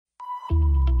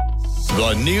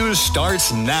The news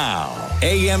starts now.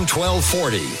 AM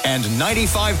 1240 and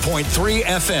 95.3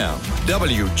 FM.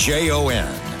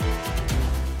 WJON.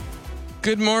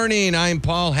 Good morning. I'm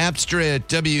Paul Hapstra at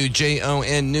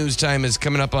WJON. News time is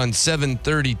coming up on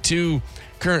 7:32.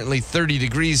 Currently 30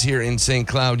 degrees here in St.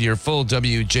 Cloud. Your full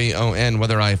WJON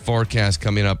weather eye forecast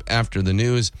coming up after the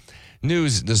news.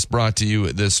 News is brought to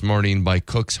you this morning by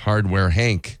Cook's Hardware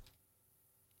Hank.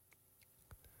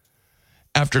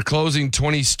 After closing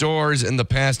 20 stores in the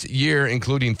past year,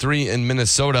 including 3 in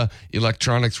Minnesota,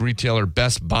 electronics retailer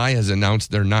Best Buy has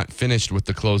announced they're not finished with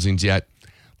the closings yet.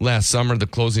 Last summer, the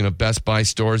closing of Best Buy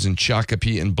stores in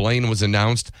Shakopee and Blaine was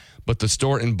announced, but the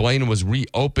store in Blaine was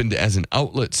reopened as an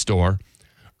outlet store.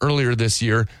 Earlier this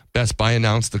year, Best Buy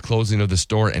announced the closing of the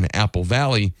store in Apple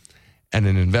Valley. At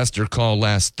an investor call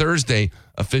last Thursday,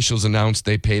 officials announced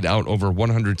they paid out over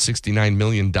 $169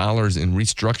 million in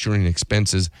restructuring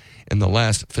expenses in the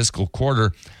last fiscal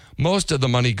quarter, most of the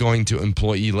money going to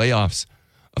employee layoffs.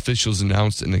 Officials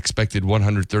announced an expected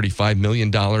 $135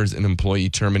 million in employee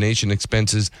termination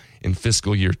expenses in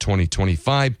fiscal year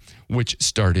 2025, which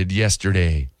started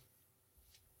yesterday.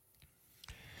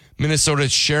 Minnesota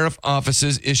sheriff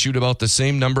offices issued about the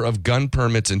same number of gun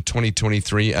permits in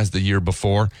 2023 as the year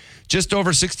before, just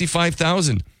over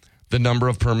 65,000. The number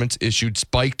of permits issued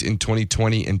spiked in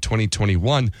 2020 and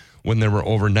 2021 when there were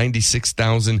over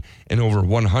 96,000 and over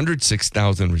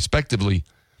 106,000 respectively.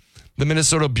 The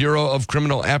Minnesota Bureau of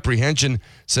Criminal Apprehension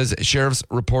says sheriffs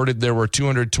reported there were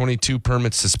 222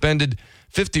 permits suspended,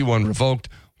 51 revoked,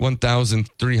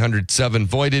 1,307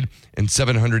 voided, and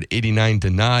 789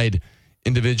 denied.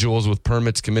 Individuals with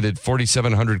permits committed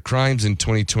 4,700 crimes in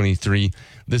 2023.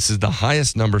 This is the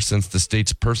highest number since the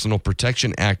state's Personal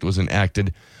Protection Act was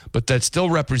enacted, but that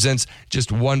still represents just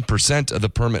 1% of the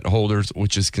permit holders,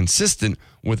 which is consistent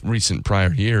with recent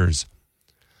prior years.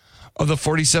 Of the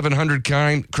 4,700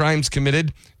 crimes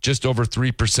committed, just over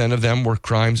 3% of them were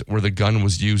crimes where the gun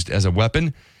was used as a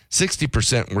weapon.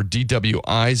 60% were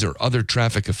DWIs or other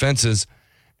traffic offenses.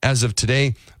 As of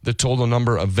today, the total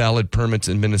number of valid permits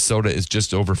in Minnesota is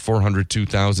just over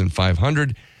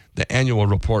 402,500. The annual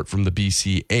report from the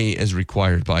BCA is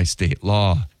required by state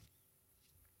law.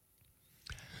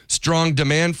 Strong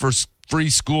demand for free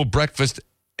school breakfast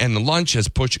and lunch has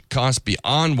pushed costs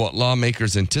beyond what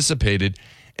lawmakers anticipated,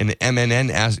 and MNN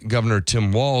asked Governor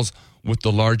Tim Walz, with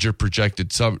the larger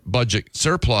projected budget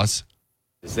surplus,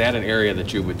 is that an area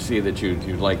that you would see that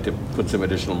you'd like to put some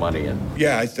additional money in?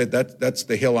 Yeah, I said that's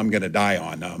the hill I'm going to die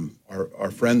on. Our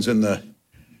friends on the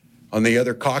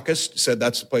other caucus said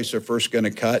that's the place they're first going to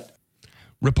cut.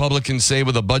 Republicans say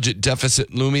with a budget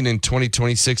deficit looming in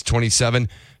 2026-27,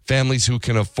 families who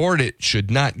can afford it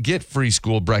should not get free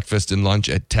school breakfast and lunch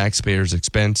at taxpayers'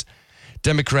 expense.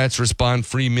 Democrats respond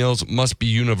free meals must be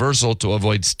universal to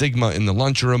avoid stigma in the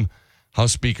lunchroom.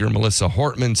 House Speaker Melissa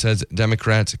Hortman says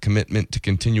Democrats' commitment to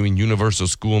continuing universal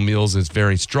school meals is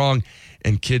very strong,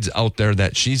 and kids out there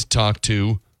that she's talked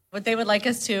to. What they would like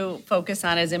us to focus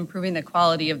on is improving the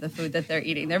quality of the food that they're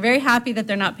eating. They're very happy that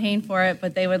they're not paying for it,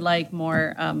 but they would like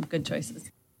more good choices.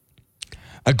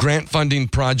 A grant funding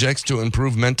projects to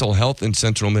improve mental health in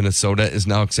central Minnesota is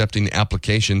now accepting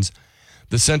applications.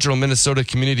 The Central Minnesota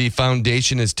Community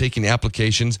Foundation is taking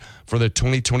applications for the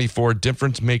 2024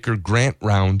 Difference Maker Grant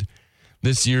Round.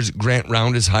 This year's grant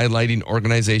round is highlighting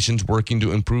organizations working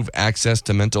to improve access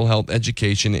to mental health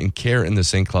education and care in the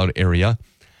St. Cloud area.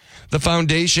 The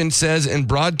foundation says in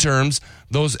broad terms,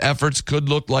 those efforts could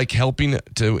look like helping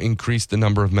to increase the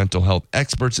number of mental health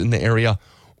experts in the area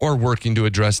or working to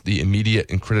address the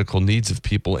immediate and critical needs of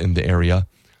people in the area.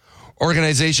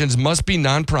 Organizations must be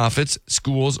nonprofits,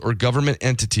 schools, or government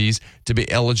entities to be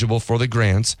eligible for the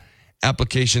grants.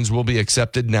 Applications will be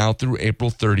accepted now through April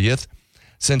 30th.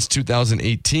 Since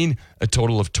 2018, a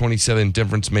total of 27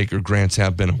 Difference Maker grants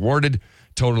have been awarded,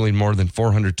 totaling more than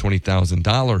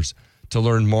 $420,000. To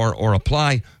learn more or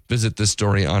apply, visit this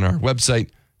story on our website,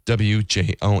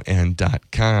 WJON.com.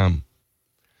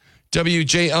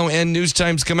 WJON News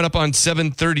Time's coming up on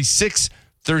 7:36,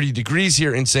 30 degrees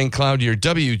here in St. Cloud. Your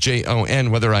WJON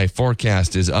Weather Eye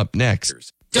forecast is up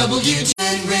next.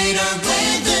 WJON Radar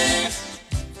Weather.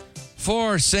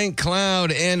 For St.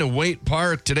 Cloud and Waite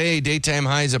Park today, daytime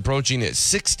highs approaching at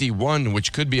 61,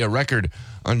 which could be a record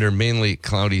under mainly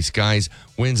cloudy skies.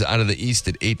 Winds out of the east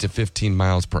at 8 to 15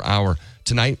 miles per hour.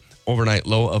 Tonight, overnight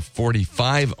low of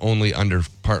 45, only under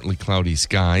partly cloudy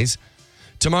skies.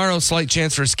 Tomorrow, slight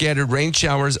chance for scattered rain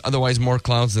showers, otherwise more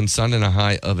clouds than sun, and a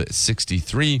high of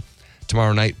 63.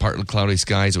 Tomorrow night, partly cloudy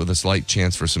skies with a slight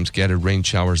chance for some scattered rain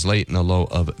showers late and a low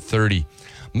of 30.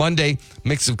 Monday,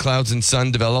 mix of clouds and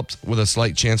sun develops with a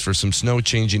slight chance for some snow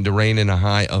changing to rain and a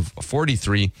high of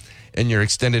 43 in your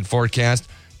extended forecast.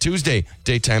 Tuesday,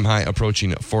 daytime high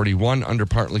approaching 41 under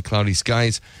partly cloudy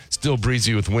skies. Still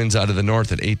breezy with winds out of the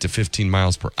north at 8 to 15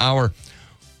 miles per hour.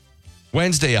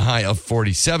 Wednesday, a high of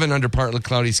 47 under partly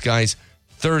cloudy skies.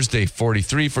 Thursday,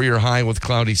 43 for your high with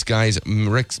cloudy skies.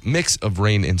 Mix of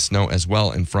rain and snow as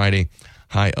well. And Friday,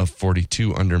 high of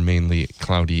 42 under mainly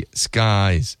cloudy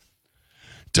skies.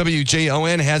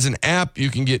 WJON has an app. You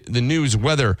can get the news,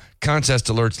 weather, contest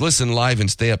alerts, listen live,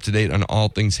 and stay up to date on all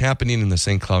things happening in the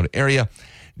St. Cloud area.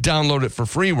 Download it for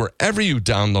free wherever you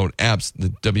download apps. The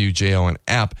WJON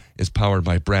app is powered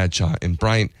by Bradshaw and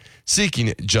Bryant,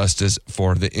 seeking justice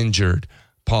for the injured.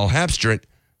 Paul Hapstert,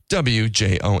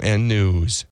 WJON News.